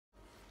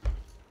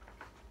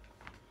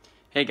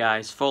Hey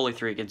guys,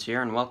 Polyrhythms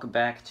here, and welcome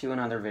back to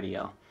another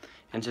video.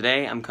 And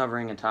today I'm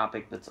covering a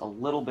topic that's a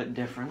little bit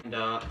different. And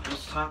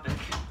this topic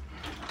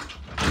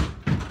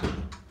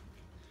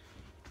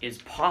is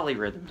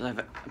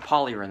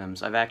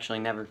polyrhythms. I've actually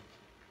never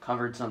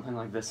covered something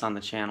like this on the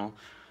channel,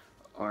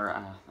 or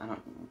I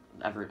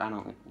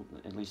don't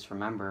at least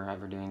remember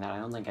ever doing that. I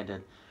don't think I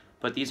did.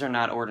 But these are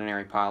not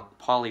ordinary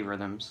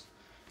polyrhythms.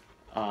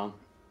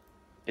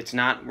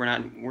 We're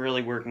not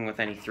really working with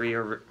any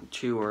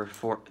 3/2 or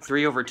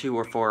 3/2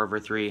 or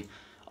 4/3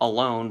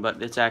 alone,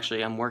 but it's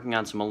actually, I'm working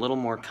on some a little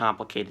more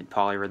complicated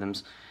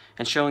polyrhythms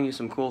and showing you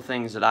some cool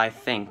things that I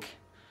think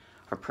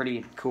are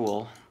pretty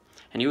cool,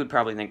 and you would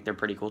probably think they're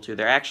pretty cool too.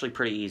 They're actually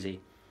pretty easy.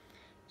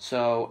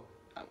 So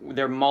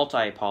they're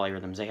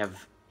multi-polyrhythms. They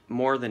have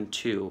more than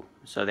 2,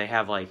 so they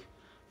have like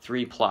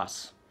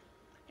 3+,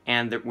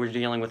 and we're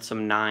dealing with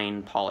some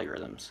 9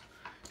 polyrhythms.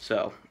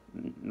 So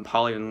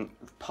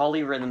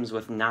polyrhythms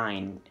with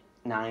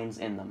nines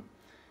in them,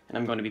 and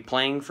I'm going to be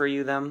playing for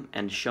you them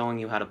and showing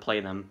you how to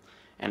play them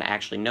and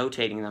actually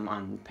notating them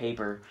on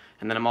paper,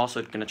 and then I'm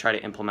also going to try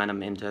to implement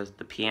them into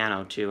the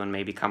piano too and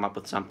maybe come up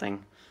with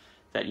something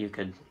that you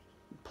could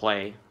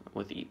play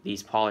with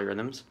these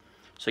polyrhythms.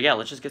 So yeah,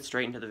 let's just get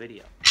straight into the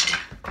video.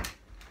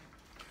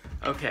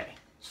 Okay,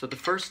 so the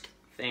first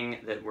thing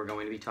that we're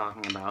going to be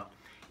talking about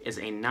is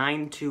a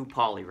 9/2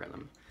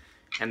 polyrhythm.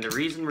 And the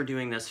reason we're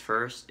doing this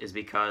first is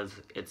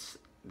because it's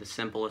the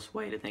simplest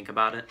way to think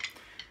about it.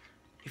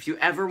 If you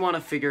ever want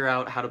to figure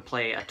out how to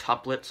play a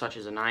tuplet, such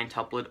as a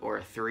 9-tuplet or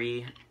a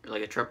 3,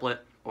 like a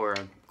triplet or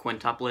a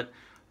quintuplet,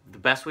 the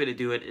best way to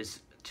do it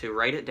is to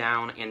write it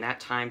down in that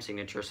time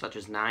signature, such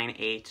as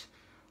 9/8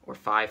 or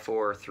 5/4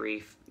 or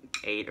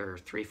 3/8 or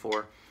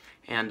 3/4,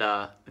 and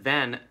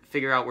then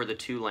figure out where the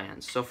 2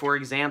 lands. So for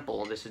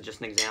example, this is just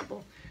an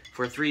example,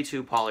 for a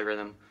 3/2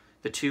 polyrhythm,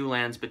 the 2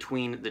 lands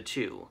between the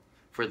 2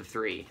 for the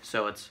 3.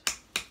 So it's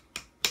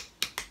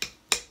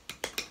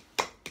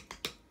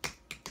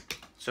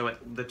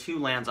the 2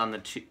 lands on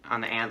the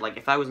and. Like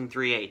if I was in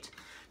 3/8,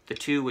 the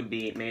 2 would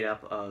be made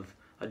up of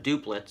a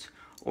duplet,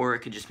 or it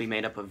could just be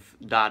made up of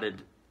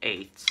dotted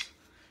 8s.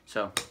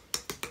 So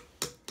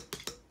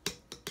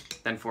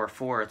then for a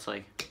 4, it's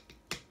like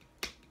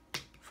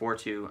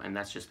 4/2, and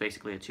that's just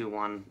basically a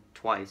 2/1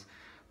 twice.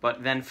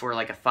 But then for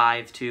like a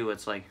 5/2,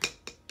 it's like,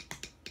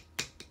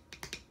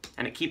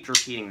 and it keeps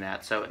repeating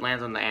that, so it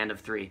lands on the and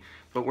of 3.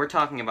 But we're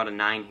talking about a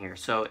 9 here,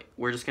 so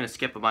we're just going to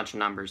skip a bunch of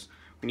numbers.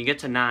 When you get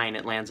to 9,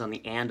 it lands on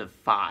the and of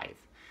 5.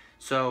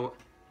 So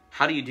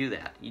how do you do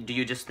that? Do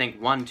you just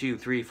think 1, 2,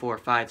 3, 4,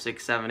 5,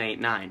 6, 7, 8,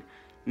 9?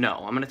 No,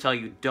 I'm going to tell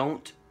you,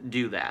 don't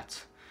do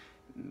that.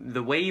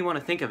 The way you want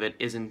to think of it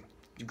is in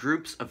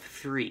groups of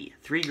 3.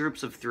 3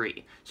 groups of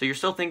 3. So you're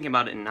still thinking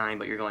about it in 9,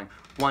 but you're going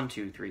 1,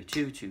 2, 3,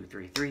 2, 2,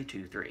 3, 3,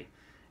 2, 3.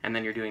 And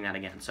then you're doing that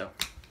again, so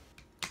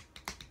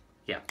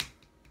yeah.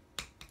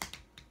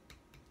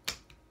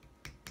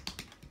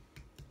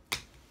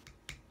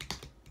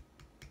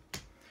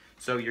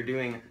 So you're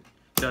doing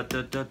da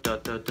da da da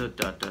da da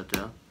da da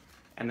da,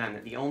 and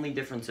then the only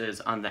difference is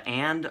on the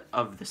and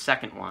of the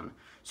second one.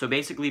 So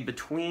basically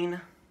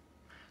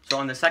so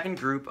on the second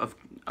group of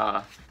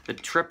the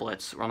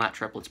triplets, well not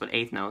triplets but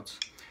 8th notes,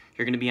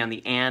 you're going to be on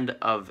the and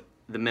of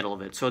the middle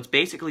of it. So it's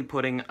basically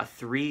putting a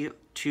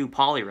 3/2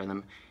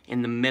 polyrhythm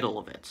in the middle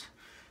of it.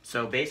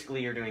 So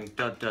basically you're doing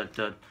da da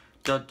da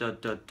da da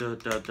da da da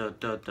da da da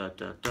da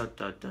da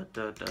da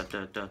da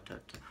da da da.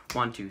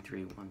 1, 2,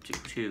 3, 1, 2,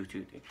 2,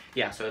 2, 3.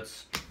 Yeah, so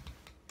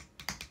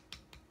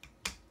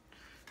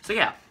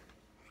yeah,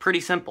 pretty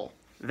simple.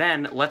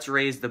 Then let's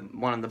raise the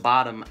one on the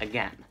bottom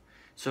again.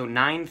 So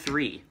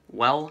 9/3.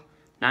 Well,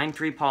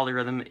 9/3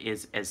 polyrhythm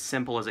is as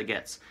simple as it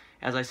gets.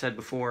 As I said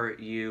before,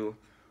 you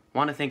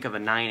want to think of a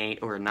 9/8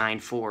 or a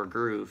 9/4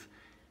 groove,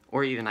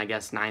 or even I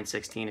guess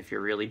 9/16 if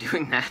you're really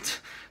doing that.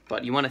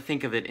 But you want to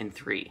think of it in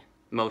 3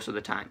 most of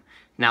the time.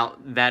 Now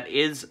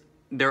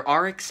there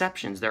are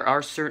exceptions. There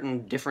are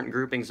certain different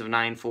groupings of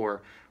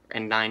 9/4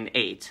 and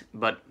 9/8,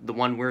 but the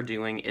one we're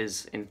doing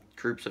is in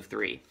groups of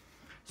 3.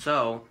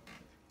 So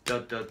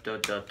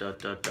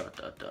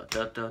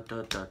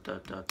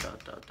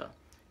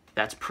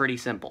that's pretty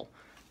simple.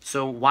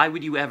 So why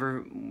would you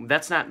ever,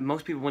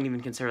 most people wouldn't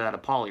even consider that a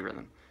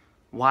polyrhythm.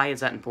 Why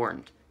is that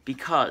important?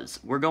 Because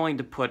we're going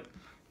to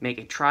make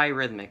a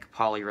trirhythmic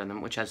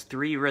polyrhythm, which has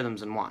 3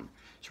 rhythms in one.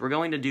 So we're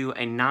going to do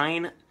a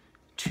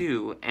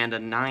 9/2 and a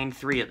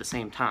 9/3 at the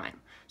same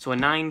time. So a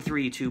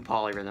 9/3/2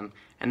 polyrhythm,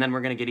 and then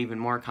we're going to get even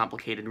more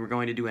complicated. We're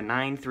going to do a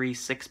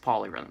 9/3/6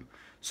 polyrhythm.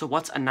 So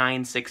what's a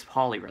 9/6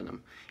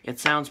 polyrhythm? It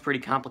sounds pretty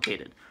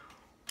complicated.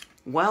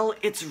 Well,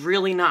 it's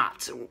really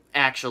not,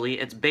 actually.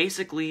 It's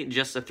basically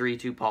just a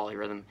 3/2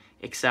 polyrhythm,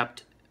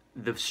 except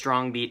the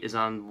strong beat is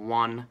on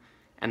 1,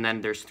 and then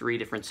there's 3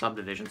 different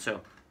subdivisions.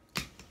 So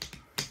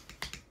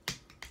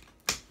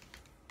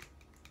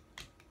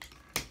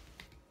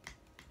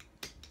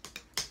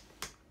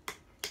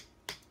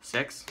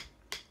 6,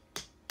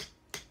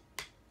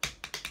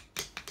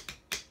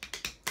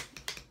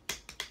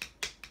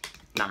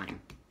 9.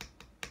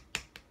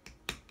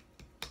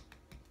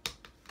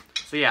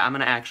 So yeah, I'm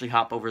going to actually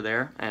hop over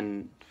there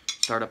and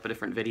start up a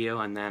different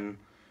video, and then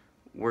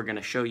we're going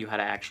to show you how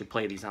to actually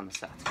play these on the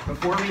sets.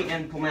 Before we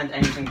implement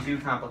anything too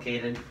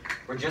complicated,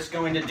 we're just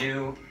going to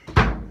do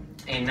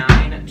a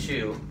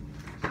 9-2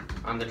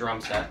 on the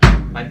drum set.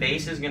 My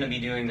bass is going to be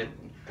doing the,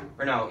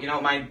 or no, you know,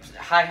 my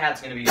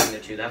hi-hat's going to be doing the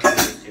 2. That's what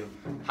I'm used to.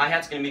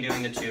 Hi-hat's going to be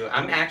doing the 2.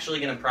 I'm actually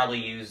going to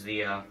probably use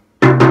the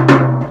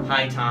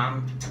high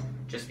tom,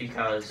 just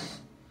because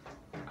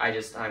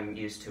I'm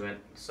used to it,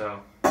 so.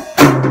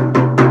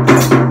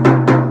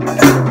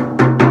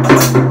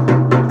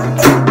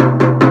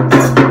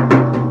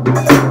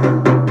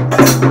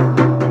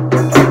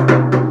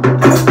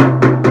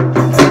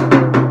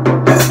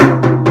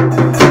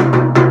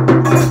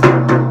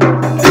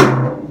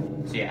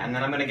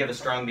 Give a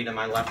strong beat on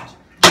my left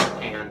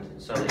hand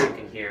so that you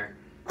can hear.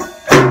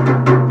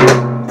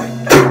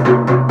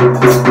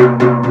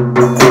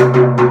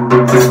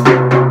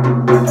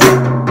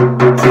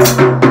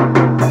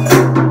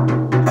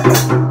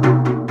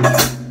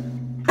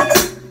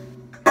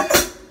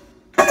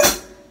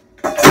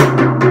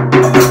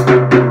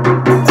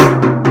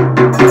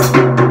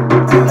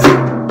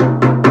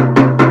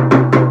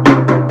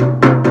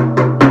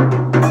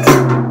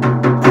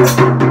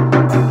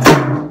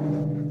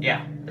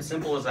 Yeah, as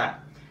simple as that.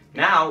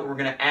 Now we're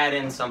going to add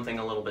in something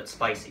a little bit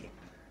spicy.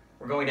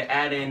 We're going to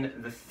add in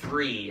the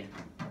 3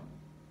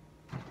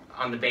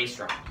 on the bass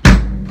drum.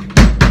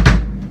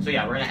 So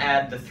yeah, we're going to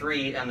add the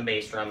 3 on the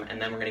bass drum,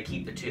 and then we're going to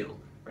keep the 2.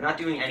 We're not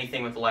doing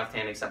anything with the left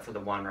hand except for the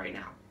 1 right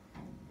now.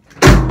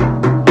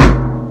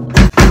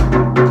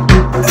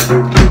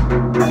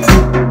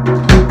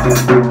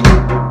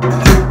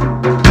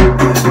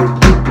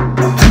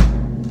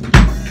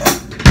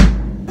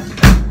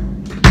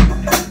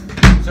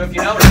 So if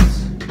you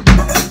notice,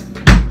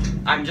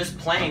 I'm just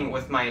playing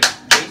with my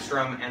bass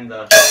drum and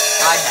the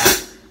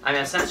hi-hat. I'm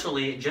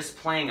essentially just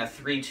playing a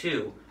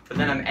 3-2, but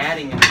then I'm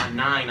adding a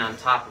 9 on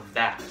top of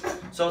that.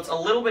 So it's a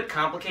little bit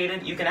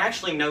complicated. You can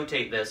actually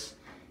notate this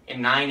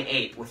in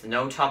 9/8 with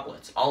no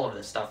tuplets. All of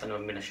this stuff that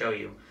I'm going to show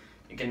you,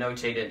 you can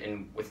notate it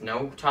with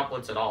no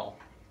tuplets at all.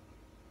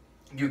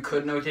 You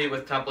could notate it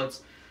with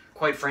tuplets.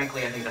 Quite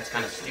frankly, I think that's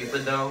kind of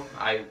stupid though.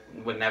 I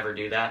would never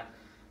do that.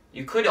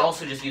 You could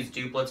also just use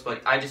duplets,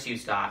 but I just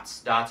use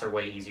dots. Dots are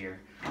way easier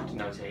to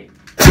notate.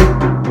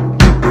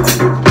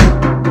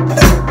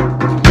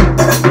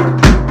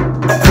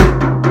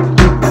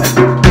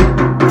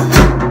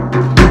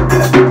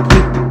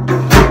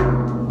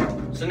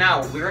 So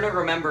now we're going to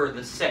remember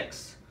the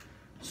 6.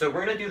 So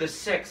we're going to do the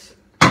 6.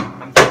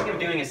 I'm thinking of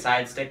doing a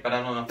side stick, but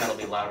I don't know if that'll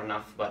be loud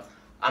enough. But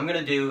I'm going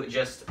to do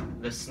just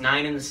this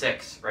 9 and the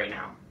 6 right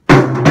now.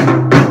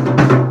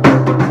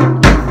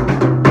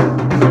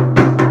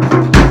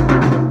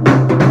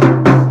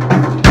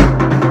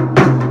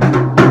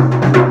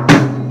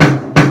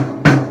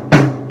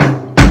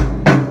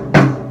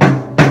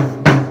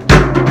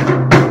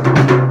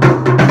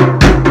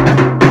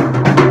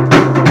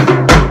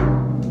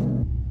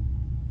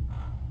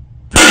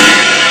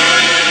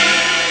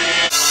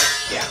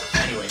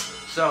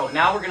 So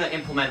now we're going to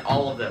implement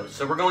all of those.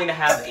 So we're going to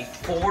have a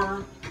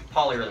 4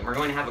 polyrhythm. We're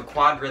going to have a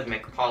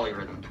quadrhythmic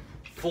polyrhythm.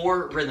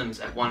 4 rhythms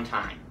at one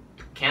time.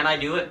 Can I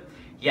do it?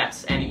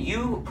 Yes. And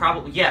you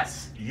probably,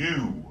 yes.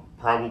 You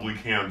probably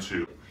can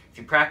too. If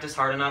you practice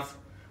hard enough,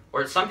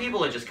 or some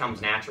people it just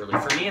comes naturally.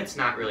 For me, it's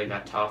not really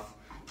that tough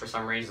for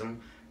some reason.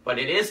 But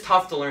it is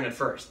tough to learn at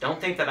first. Don't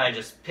think that I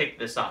just picked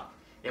this up.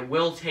 It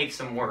will take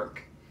some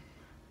work.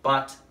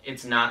 But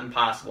it's not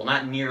impossible.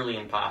 Not nearly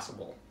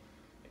impossible.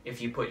 If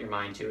you put your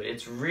mind to it.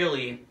 It's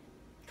really,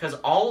 because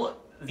all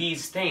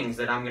these things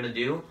that I'm going to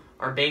do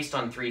are based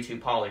on 3/2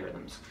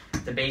 polyrhythms.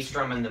 The bass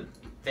drum and the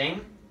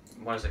thing,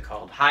 what is it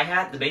called?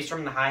 Hi-hat. The bass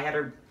drum and the hi-hat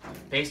are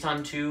based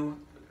on 3/2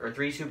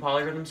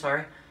 polyrhythms,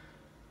 sorry.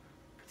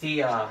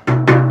 The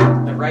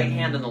right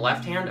hand and the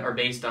left hand are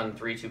based on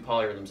 3/2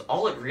 polyrhythms.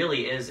 All it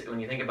really is,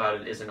 when you think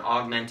about it, is an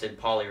augmented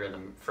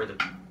polyrhythm for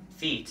the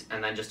feet,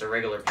 and then just a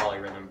regular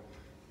polyrhythm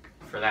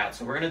for that.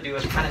 So we're going to do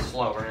it kind of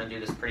slow. We're going to do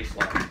this pretty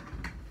slow.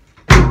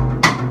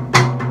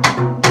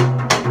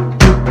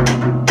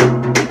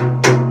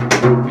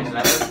 Okay, so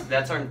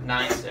that's our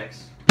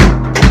 9/6.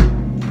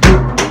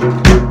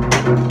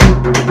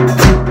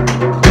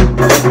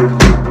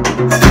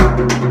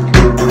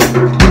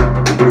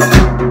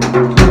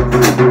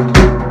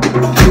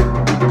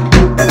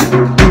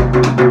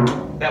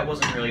 That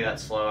wasn't really that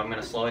slow. I'm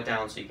going to slow it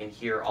down so you can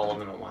hear all of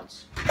them at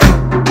once.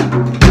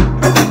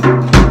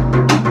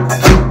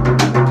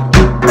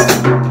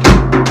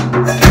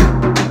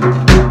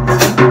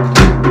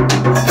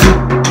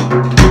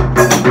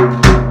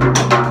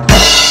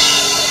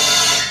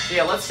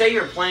 Let's say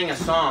you're playing a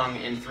song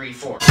in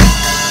 3/4.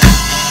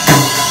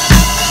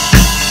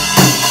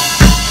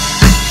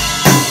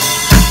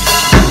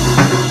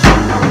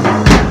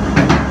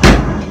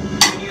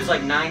 You can use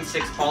like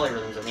 9/6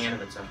 polyrhythms at the end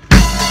of it, so.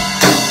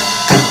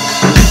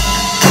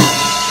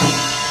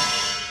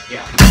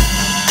 Yeah.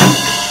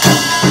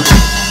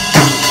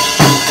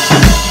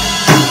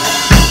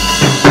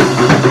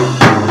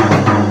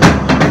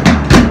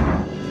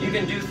 You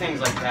can do things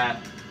like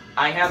that.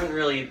 I haven't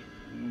really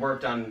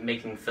worked on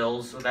making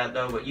fills with that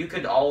though, but you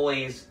could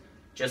always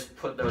just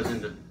put those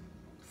into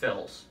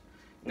fills.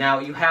 Now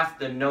you have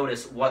to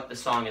notice what the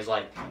song is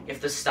like.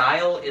 If the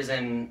style is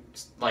in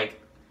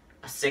like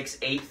a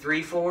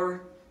 6/8-3/4,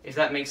 if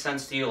that makes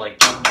sense to you, like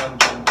dum, dum,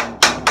 dum, dum,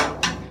 dum,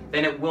 dum,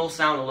 then it will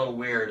sound a little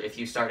weird if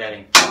you start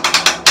adding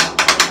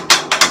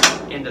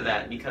into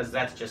that, because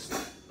that's just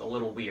a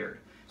little weird.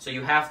 So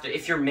you have to,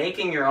 if you're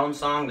making your own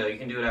song though, you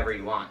can do whatever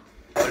you want.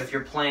 But if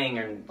you're playing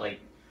and like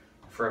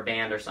for a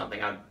band or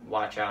something, I'd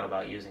watch out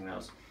about using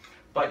those.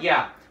 But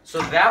yeah,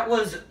 so that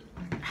was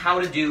how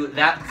to do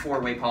that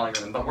 4-way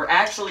polyrhythm. But we're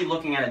actually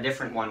looking at a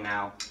different one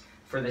now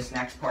for this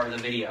next part of the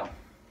video.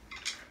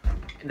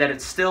 That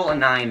it's still a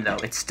 9 though.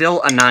 It's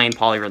still a 9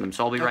 polyrhythm,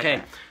 so I'll be right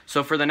back.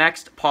 So for the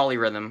next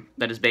polyrhythm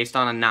that is based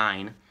on a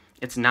 9,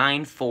 it's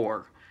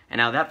 9/4. And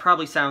now that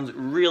probably sounds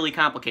really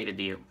complicated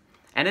to you.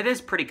 And it is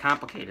pretty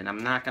complicated,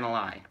 I'm not gonna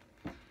lie.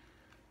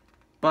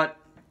 But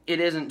it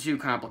isn't too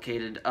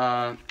complicated.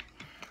 I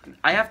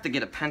have to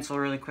get a pencil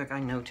really quick. I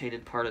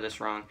notated part of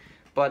this wrong.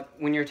 But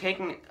when you're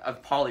taking a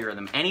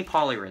polyrhythm, any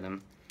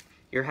polyrhythm,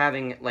 you're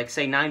having, like,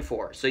 say,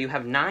 9/4. So you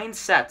have 9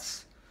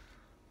 sets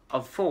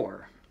of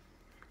 4.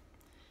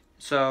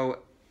 So,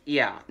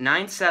 yeah,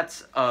 9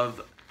 sets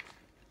of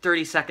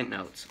 30-second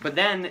notes. But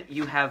then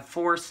you have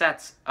 4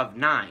 sets of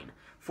 9.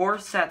 4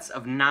 sets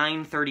of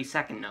 9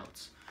 30-second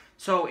notes.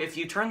 So if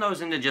you turn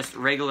those into just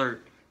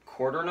regular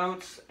quarter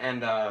notes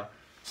and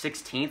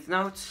 16th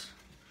notes,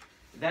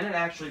 then it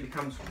actually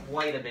becomes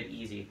quite a bit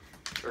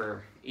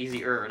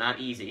easier, not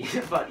easy,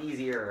 but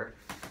easier.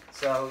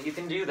 So you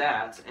can do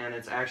that, and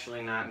it's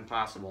actually not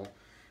impossible.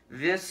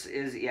 This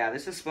is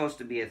supposed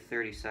to be a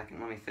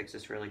 30-second. Let me fix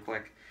this really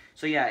quick.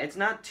 So yeah, it's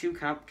not too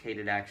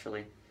complicated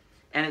actually.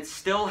 And it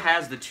still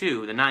has the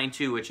 2, the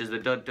 9/2, which is the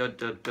da da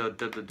da da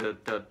da da da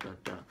da da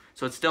da.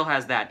 So it still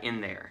has that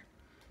in there.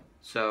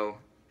 So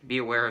be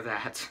aware of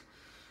that.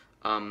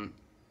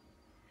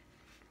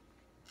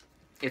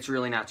 It's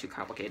really not too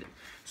complicated.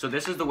 So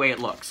this is the way it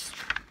looks,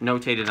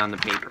 notated on the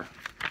paper.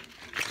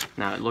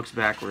 Now it looks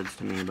backwards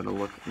to me, but it'll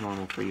look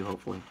normal for you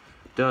hopefully.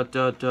 Da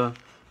da da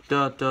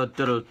da da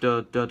da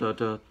da da da da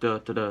da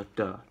da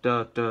da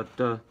da da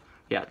da.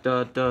 Yeah,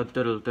 da da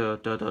da da da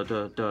da da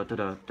da da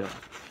da da.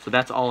 So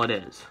that's all it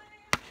is.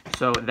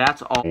 So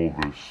that's all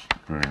this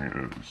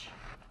thing is.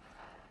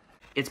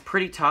 It's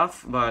pretty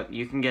tough, but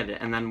you can get it.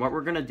 And then what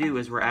we're gonna do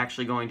is we're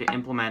actually going to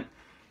implement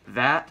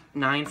that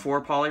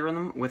 9/4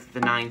 polyrhythm with the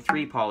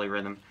 9/3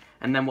 polyrhythm.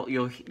 And then what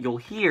you'll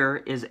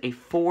hear is a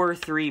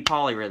 4/3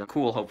 polyrhythm.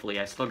 Cool, hopefully.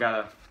 I still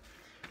gotta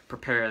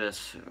prepare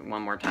this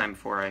one more time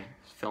before I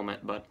film it,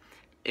 but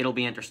it'll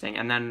be interesting.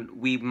 And then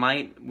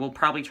we'll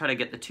probably try to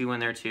get the 2 in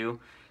there too.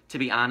 To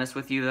be honest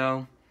with you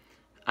though,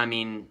 I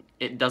mean,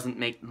 it doesn't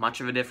make much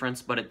of a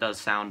difference, but it does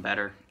sound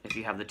better if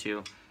you have the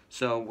 2.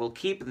 So we'll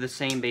keep the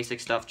same basic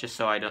stuff just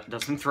so it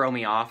doesn't throw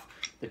me off.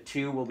 The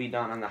 2 will be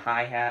done on the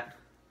hi-hat.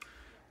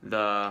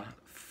 The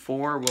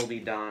 4 will be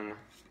done,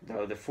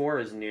 though the 4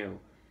 is new.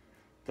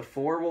 The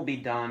 4 will be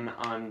done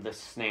on the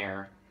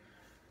snare.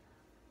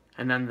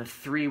 And then the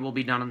 3 will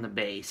be done on the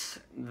bass.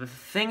 The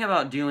thing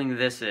about doing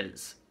this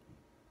is,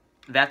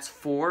 that's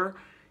 4,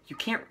 you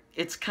can't,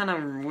 it's kind of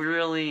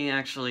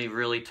actually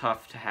really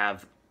tough to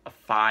have a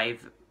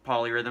 5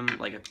 polyrhythm,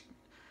 like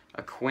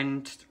a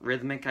quint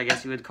rhythmic, I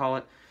guess you would call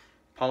it,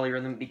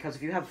 polyrhythm, because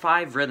if you have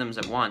 5 rhythms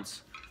at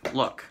once,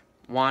 look,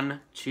 1,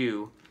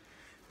 2,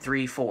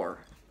 3, 4,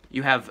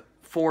 you have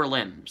 4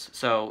 limbs,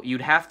 so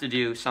you'd have to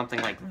do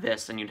something like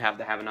this, and you'd have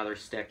to have another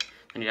stick,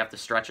 and you'd have to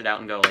stretch it out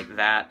and go like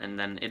that, and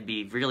then it'd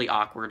be really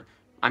awkward.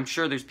 I'm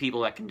sure there's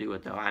people that can do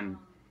it, though, I'm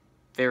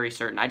very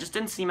certain. I just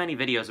didn't see many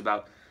videos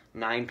about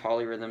 9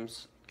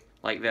 polyrhythms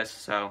like this,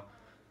 so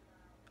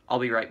I'll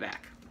be right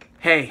back.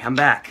 Hey, I'm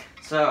back.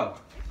 So,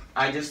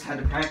 I just had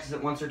to practice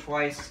it once or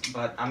twice,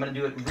 but I'm going to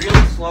do it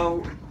really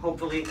slow,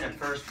 hopefully, at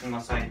first,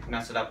 unless I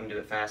mess it up and do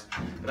it fast.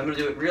 But I'm going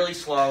to do it really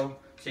slow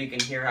so you can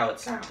hear how it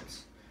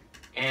sounds.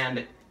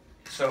 And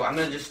so I'm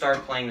going to just start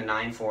playing the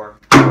 9/4.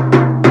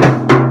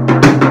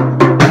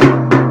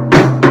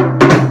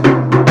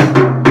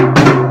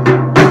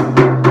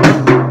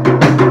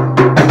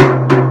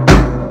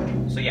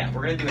 So yeah,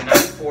 we're going to do a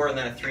 9/4 and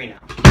then a 3 now.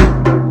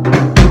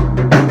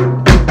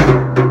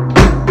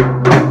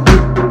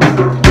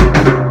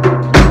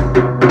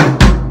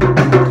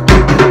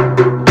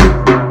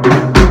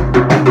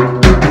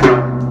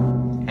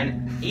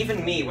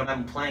 When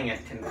I'm playing it,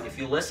 if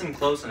you listen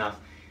close enough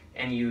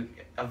and you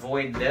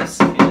avoid this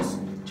and just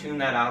tune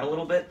that out a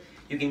little bit,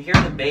 you can hear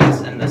the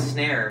bass and the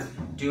snare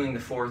doing the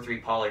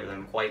 4/3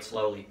 polyrhythm quite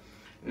slowly.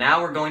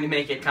 Now we're going to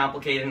make it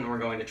complicated, and we're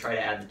going to try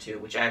to add the 2,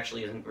 which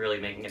actually isn't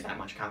really making it that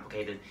much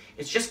complicated.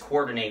 It's just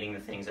coordinating the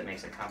things that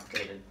makes it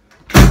complicated.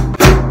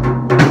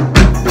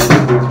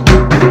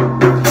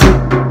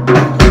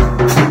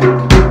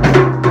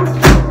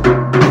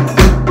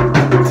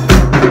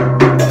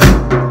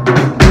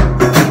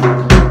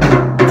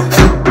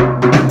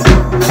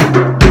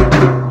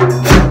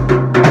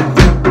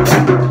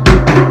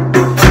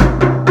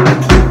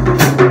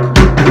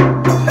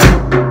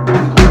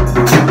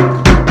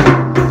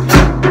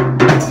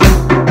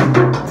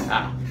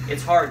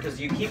 hard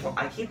because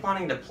I keep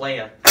wanting to play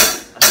a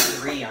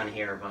 3 on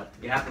here, but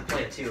you have to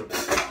play a 2.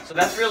 So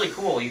that's really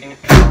cool. You can.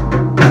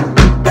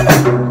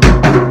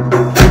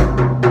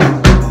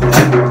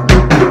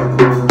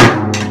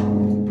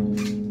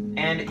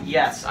 And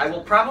yes, I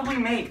will probably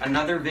make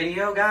another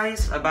video,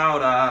 guys,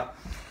 about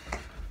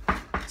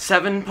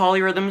 7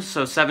 polyrhythms,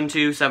 so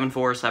 7/2,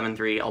 7/4,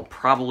 7/3. I'll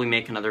probably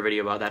make another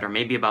video about that, or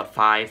maybe about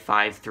 5,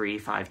 5/3,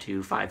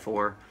 5/2,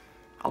 5/4.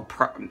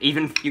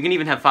 You can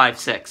even have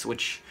 5/6,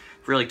 which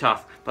is really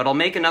tough. But I'll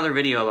make another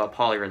video about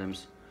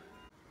polyrhythms.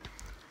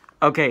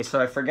 Okay, so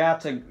I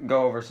forgot to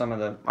go over some of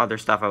the other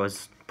stuff I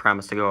was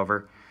promised to go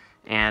over,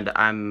 and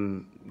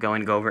I'm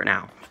going to go over it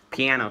now.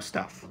 Piano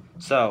stuff.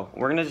 So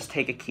we're gonna just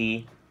take a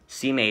key,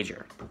 C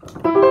major.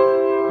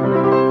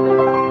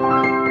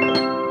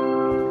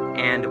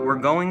 And we're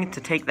going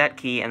to take that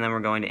key and then we're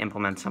going to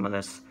implement some of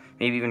this.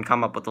 Maybe even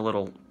come up with a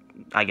little,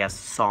 I guess,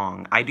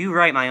 song. I do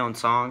write my own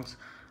songs.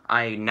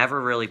 I never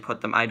really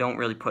put them, I don't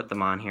really put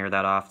them on here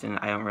that often.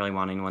 I don't really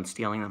want anyone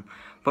stealing them.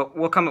 But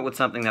we'll come up with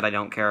something that I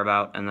don't care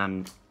about and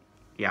then,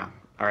 yeah.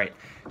 Alright,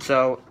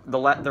 so the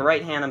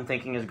right hand I'm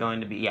thinking is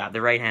going to be, yeah,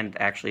 the right hand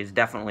actually is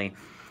definitely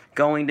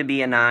going to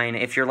be a 9.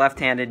 If you're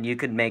left-handed, you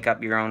could make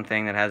up your own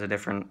thing that has a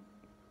different,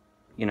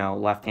 you know,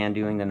 left hand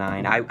doing the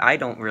 9. I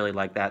don't really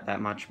like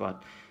that much,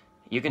 but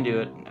you can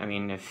do it. I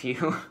mean, if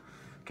you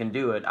can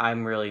do it,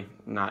 I'm really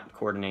not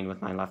coordinating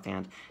with my left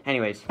hand.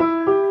 Anyways.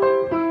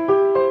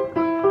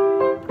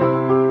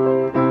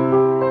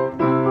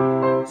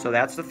 So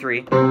that's the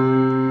 3.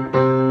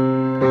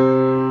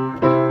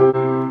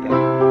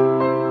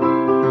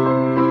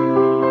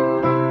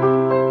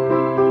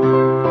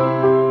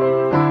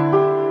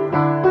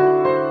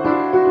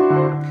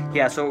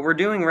 Yeah, so what we're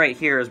doing right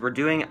here is we're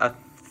doing a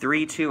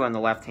 3/2 on the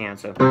left hand,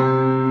 so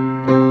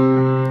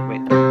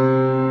wait.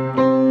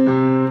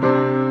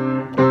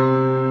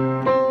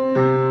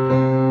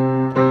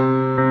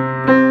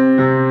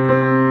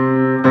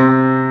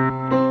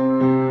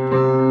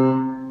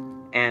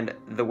 And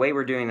the way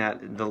we're doing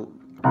that, the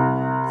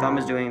thumb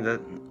is doing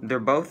they're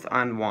both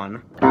on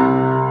 1,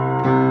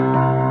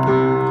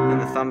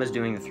 and the thumb is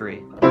doing the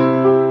 3.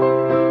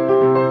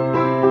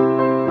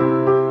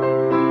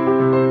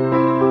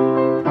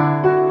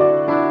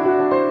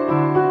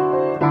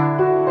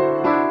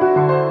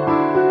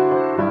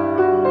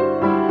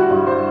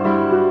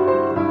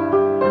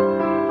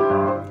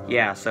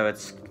 Yeah, so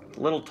it's a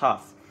little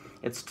tough.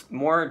 It's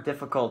more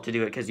difficult to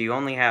do it because you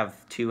only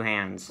have 2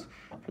 hands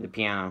for the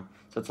piano.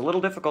 So it's a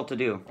little difficult to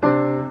do.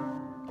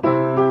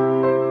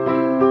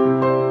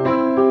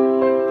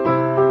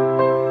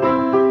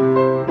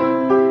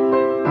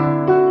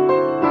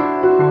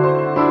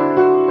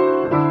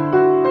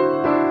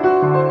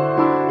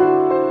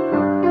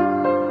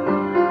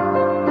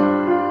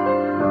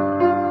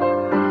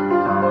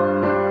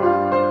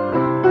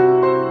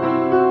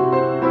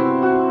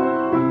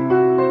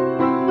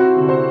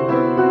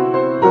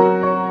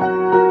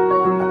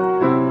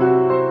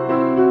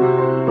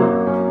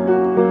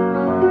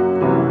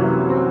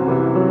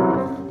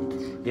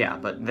 Yeah,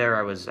 but there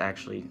I was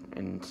actually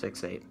in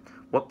 6/8.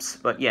 Whoops.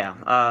 But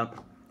yeah,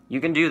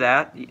 you can do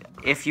that.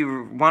 If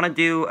you want to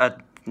do a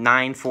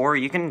 9/4,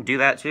 you can do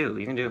that too.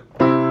 You can do.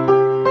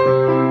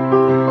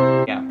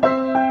 Yeah.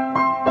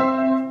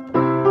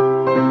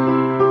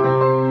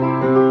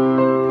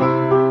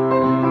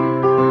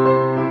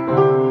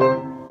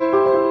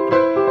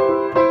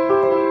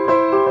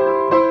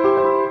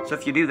 So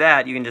if you do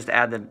that, you can just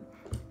add the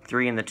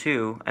 3 and the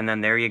 2, and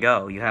then there you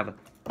go. You have a.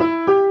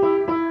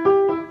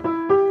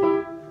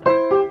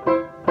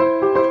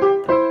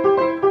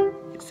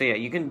 So yeah,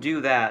 you can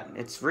do that.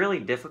 It's really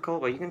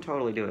difficult, but you can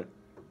totally do it.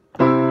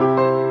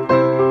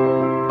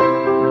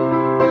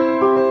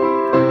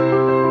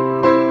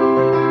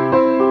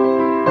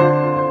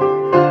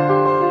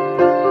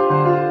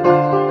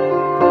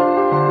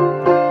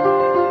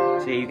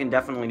 So yeah, you can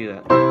definitely do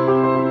that.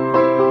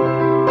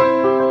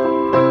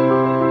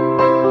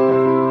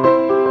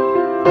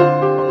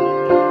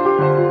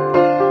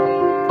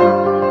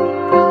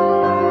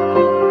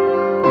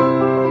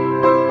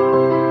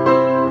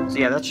 So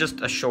yeah, that's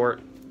just a short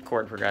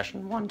chord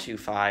progression, 1, 2,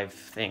 5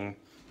 thing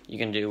you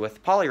can do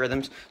with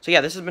polyrhythms. So yeah,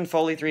 this has been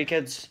Foley 3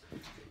 Kids.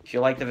 If you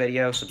like the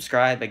video,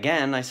 subscribe.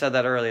 Again, I said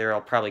that earlier,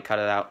 I'll probably cut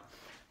it out,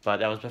 but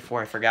that was before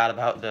I forgot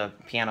about the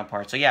piano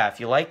part. So yeah, if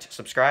you liked,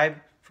 subscribe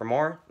for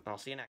more. I'll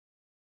see you next time.